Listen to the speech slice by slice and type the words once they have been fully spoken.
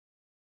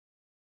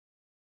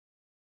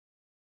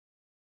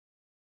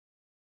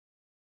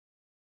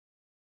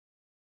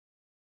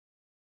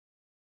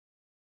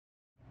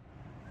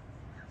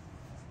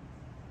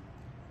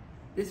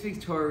This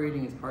week's Torah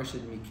reading is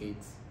Parshat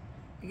Miketz.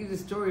 It gives the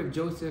story of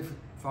Joseph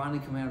finally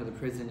coming out of the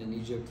prison in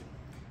Egypt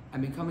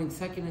and becoming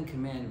second in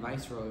command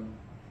viceroy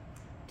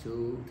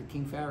to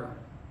King Pharaoh.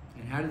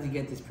 And how does he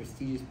get this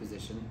prestigious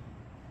position?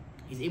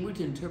 He's able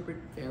to interpret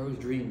Pharaoh's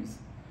dreams.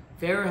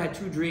 Pharaoh had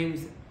two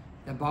dreams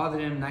that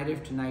bothered him night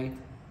after night,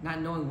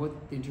 not knowing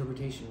what the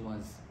interpretation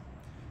was.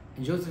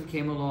 And Joseph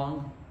came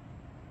along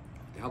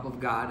with the help of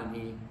God, and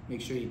he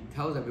makes sure he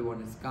tells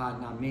everyone it's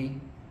God, not me.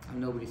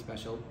 I'm nobody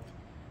special.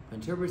 But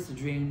interprets the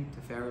dream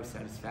to Pharaoh's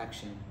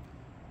satisfaction.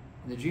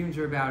 And the dreams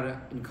are about an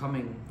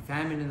incoming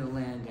famine in the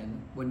land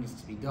and what needs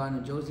to be done.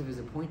 And Joseph is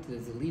appointed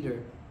as the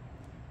leader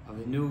of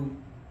the new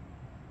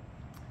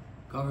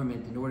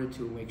government in order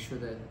to make sure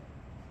that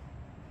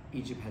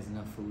Egypt has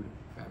enough food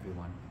for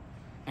everyone.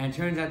 And it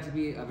turns out to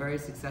be a very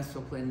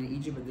successful plan. And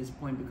Egypt at this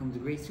point becomes a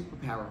great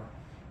superpower,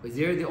 because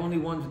they're the only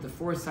ones with the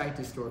foresight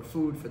to store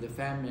food for the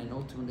famine, and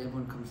ultimately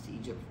everyone comes to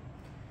Egypt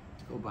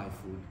to go buy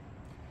food.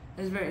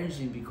 And it's very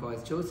interesting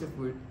because Joseph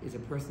is a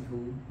person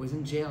who was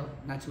in jail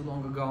not too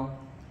long ago,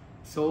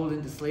 sold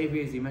into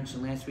slavery, as you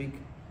mentioned last week,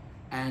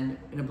 and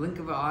in a blink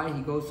of an eye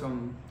he goes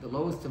from the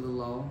lowest of the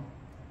low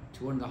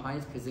to one of the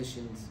highest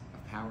positions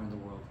of power in the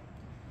world.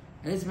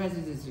 And this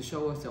message is to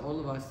show us that all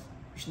of us,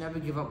 we should never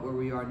give up where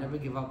we are, never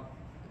give up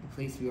the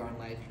place we are in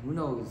life. Who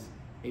knows,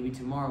 maybe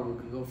tomorrow we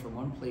could go from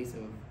one place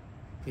of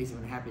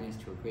unhappiness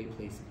to a great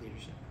place of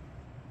leadership.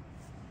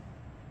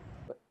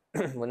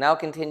 We'll now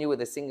continue with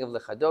the singing of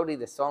Lechadodi,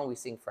 the song we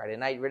sing Friday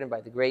night, written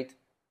by the great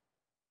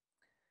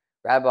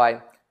Rabbi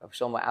of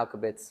Shlomo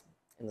Alkabetz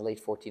in the late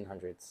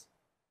 1400s.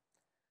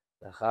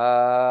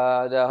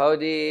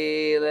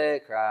 Lechadodi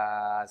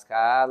lekras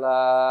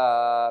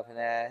kala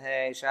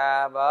pnei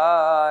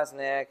Shabbos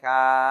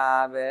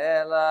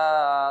nekabela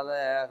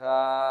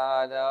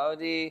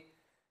lechadodi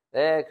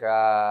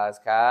lekras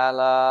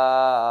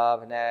kala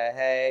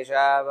pnei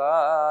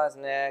Shabbos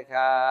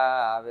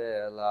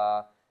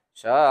nekabela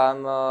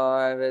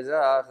Shamor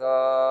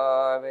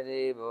v'zachor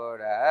v'dibur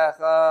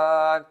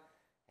echad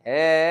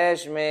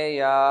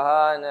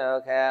Hishmiyanu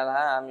kel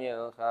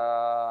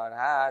hamyuchad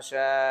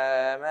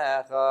Hashem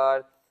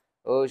echad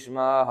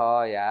Ushma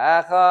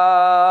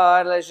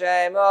yachad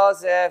L'shem ol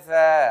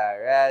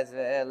sefer Ez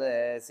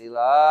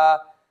v'l'sila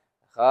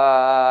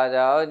Chad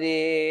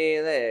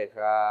odi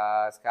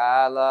l'kras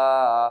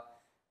kala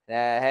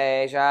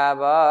Pnei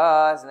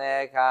Shabbos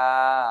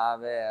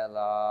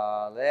nekabela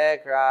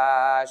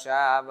L'kras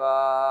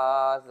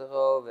Shabbos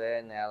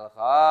l'chuvin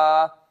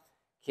elcha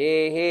Ki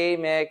hi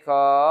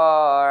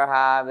mekor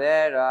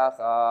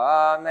haberacha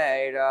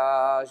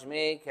Meirosh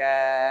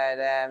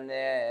mikedem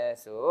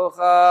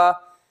nesucha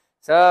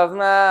Sov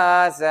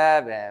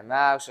ma'aseh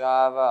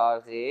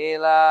b'machshavot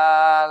chila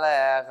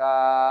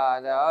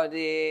Lechad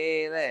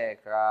odi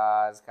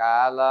l'kras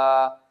kala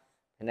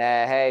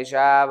Pnei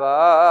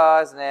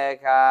Shabbos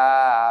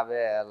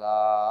nekabela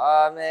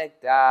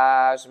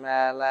Mikdash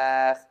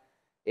melech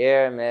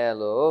Ir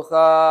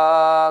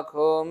melucha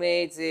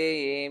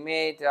kumitzi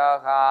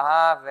mitoch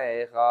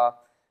ha'afecha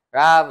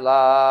Rav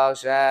lach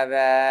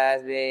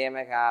shevet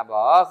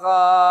b'yemekabacha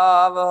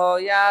V'hu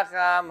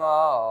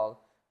yachamol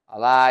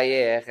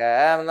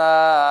alayichem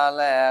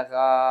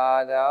la'lecha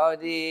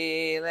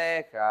Dodi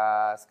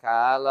lekras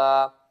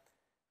kala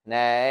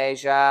Pnei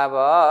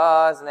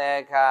Shabbos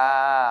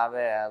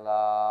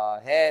nekabela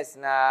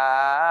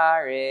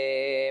Hisnari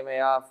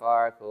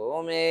me'afar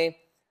kumi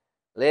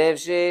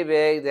Livshi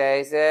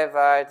bigdei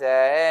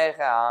sefartei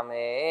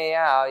chami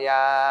Al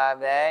yad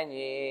ben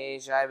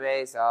yishai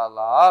beis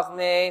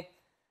halachmi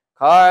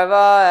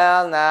Karva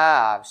el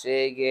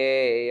nafshi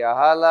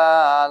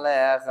giyahala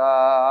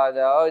Lecha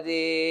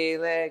dodi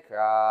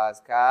lekras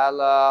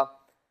kala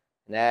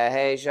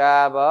Pnei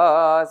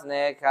Shabbos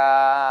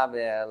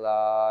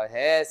nekabela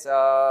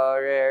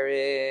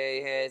Hisahoreri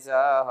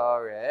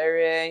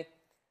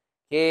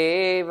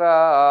Kiva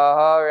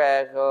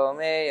horechu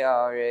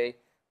miyori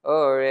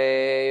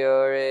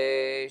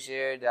Uri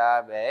shir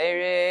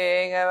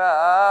daberi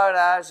Kavod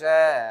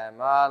Hashem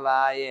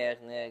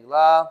alayich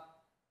nigla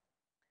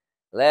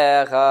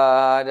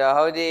Lecha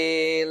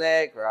dodi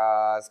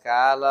lekras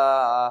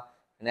kala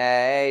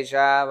Pnei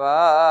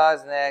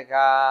Shabbos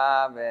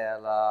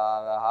nekabela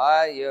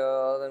V'hayu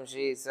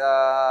l'mshisa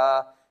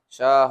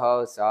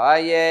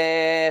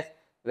shahosayich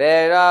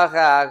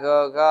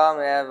V'rachaku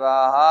kameh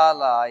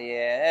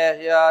v'halayich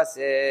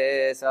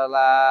Yosis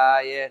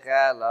alayich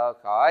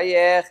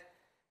elokayich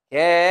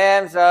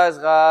Kim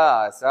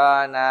sozcha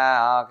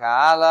sanal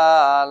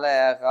kala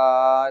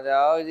Lecha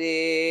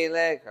dodi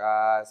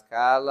lekras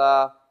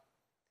kala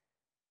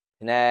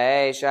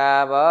Pnei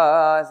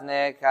Shabbos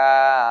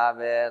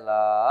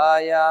nekabela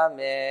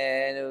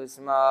Yamin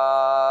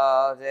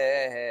u'smal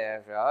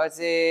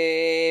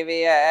Tifrotzi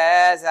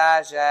V'yez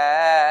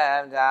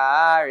Hashem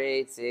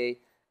daritzi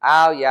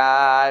Al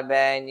yad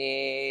ben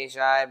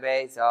yishai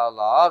beis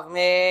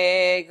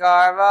halachmi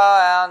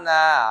Karva el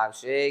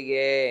nafshi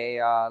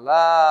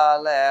giyala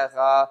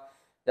Lecha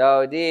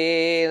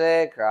dodi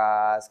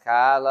lekras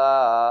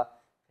kala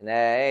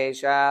Oneg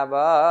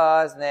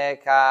Shabbat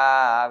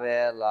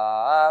nekavel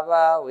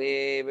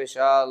avi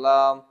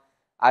b'shalom.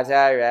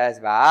 Atares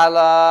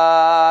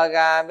ba'ala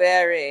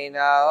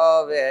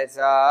gamberino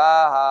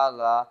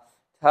v'tzahala.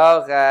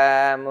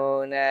 Tochem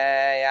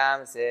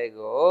uneyam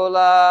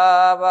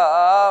segula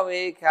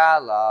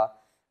ba'vikala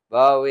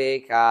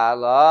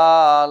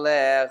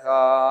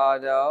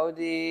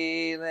lechododi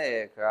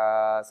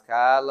lekras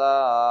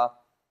kala.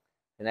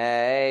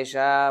 Oneg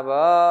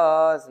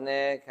Shabbat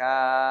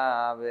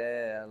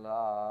nekavela.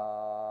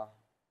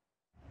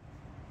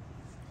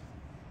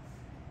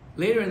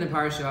 Later in the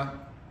parsha,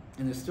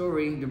 in the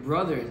story, the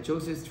brothers,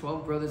 Joseph's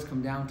 12 brothers,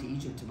 come down to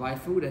Egypt to buy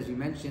food. As we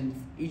mentioned,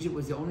 Egypt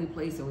was the only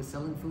place that was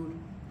selling food.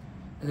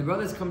 And the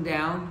brothers come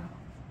down,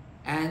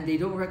 and they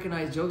don't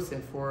recognize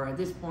Joseph, for at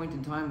this point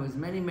in time, it was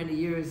many, many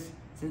years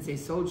since they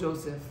sold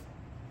Joseph.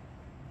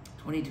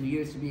 22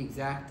 years to be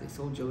exact, they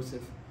sold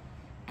Joseph.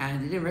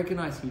 And they didn't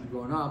recognize he'd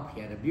grown up.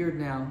 He had a beard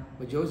now,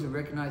 but Joseph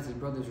recognized his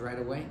brothers right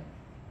away.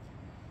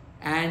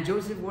 And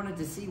Joseph wanted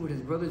to see what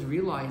his brothers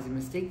realized, the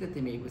mistake that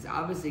they made. It was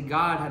obviously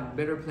God had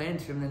better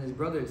plans for him than his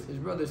brothers. His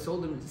brothers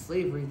sold him into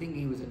slavery,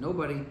 thinking he was a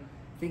nobody,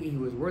 thinking he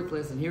was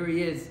worthless, and here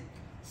he is,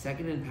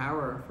 second in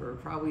power for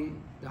probably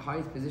the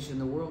highest position in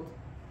the world.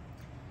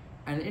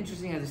 And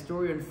interesting, as the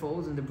story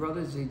unfolds, and the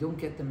brothers, they don't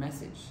get the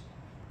message.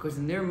 Because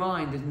in their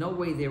mind, there's no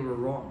way they were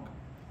wrong.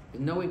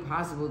 There's no way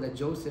possible that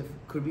Joseph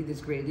could be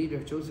this great leader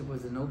if Joseph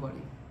was a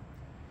nobody.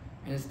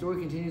 And the story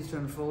continues to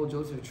unfold.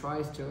 Joseph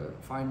tries to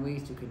find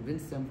ways to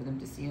convince them, for them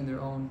to see on their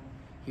own.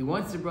 He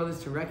wants the brothers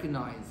to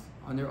recognize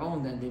on their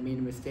own that they made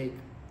a mistake.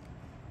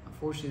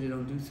 Unfortunately, they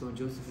don't do so, and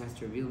Joseph has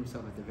to reveal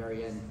himself at the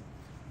very end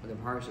of the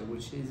parsha,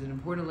 which is an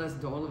important lesson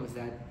to all of us,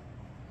 that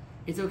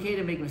it's okay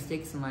to make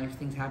mistakes in life.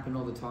 Things happen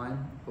all the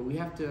time, but we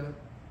have to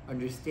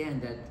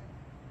understand that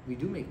we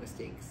do make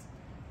mistakes.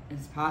 And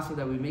it's possible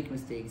that we make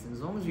mistakes, and as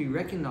long as we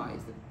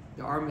recognize that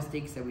there are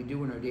mistakes that we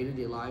do in our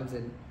day-to-day lives,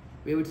 and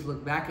we're able to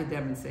look back at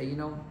them and say, you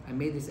know, I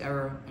made this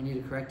error, I need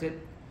to correct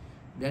it,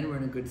 then we're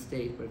in a good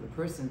state. But if a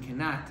person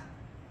cannot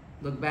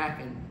look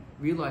back and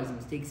realize the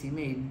mistakes he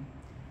made,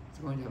 he's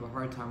going to have a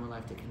hard time in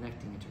life to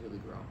connecting and to really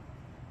grow.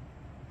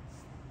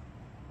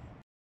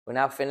 We're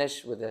now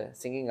finished with the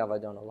singing of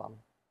Adon Olam.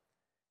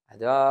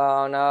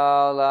 Adon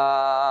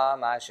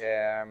Olam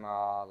asher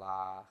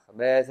malach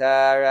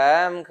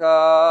b'terem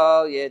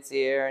kol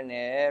yitzir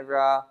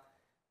nivra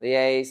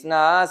li'eis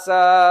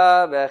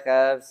nasa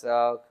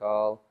b'chefso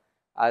kol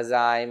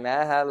azai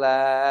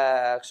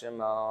mehelech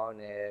shemo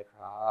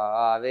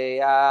nikra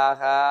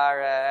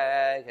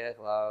v'yacharei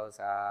kechlos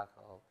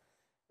hakol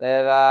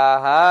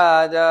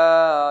levahado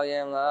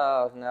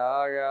yimloch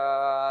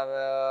nora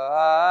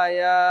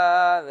v'haya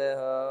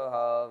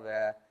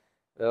v'hoveh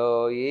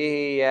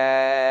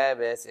v'yiyeh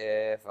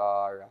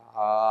b'sifara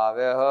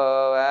v'hu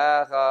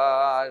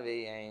echad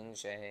v'yein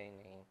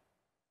sheni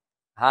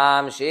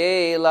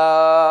hamshilo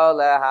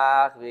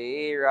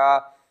lehachvira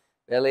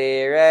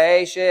Bili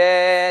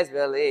reishis,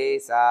 bili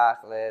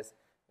sachlis,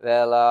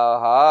 velo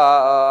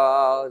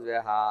hod,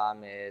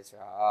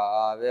 v'hamitra,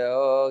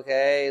 v'hu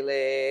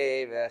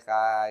keli,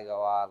 v'chai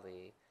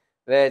goali,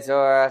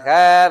 v'tur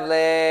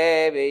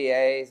chevli,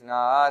 v'yes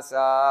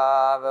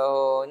nasa,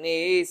 v'hu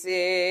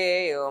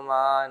nisi,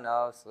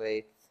 umanosli,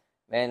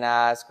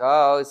 minas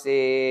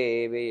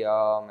kosi,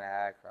 v'yom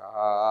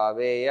ekra,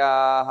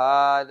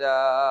 v'yahado,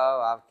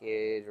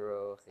 avkid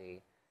ruchi.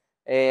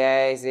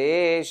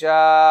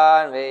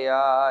 Eisishan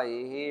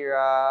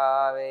v'yahira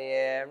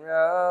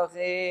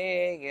v'yemrochi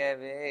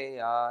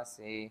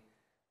geviyasi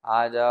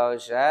ado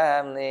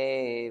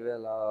shemli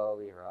v'lo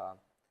v'ira.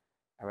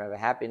 And have a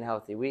happy and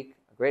healthy week,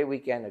 a great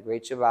weekend, a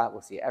great Shabbat.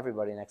 We'll see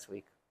everybody next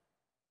week.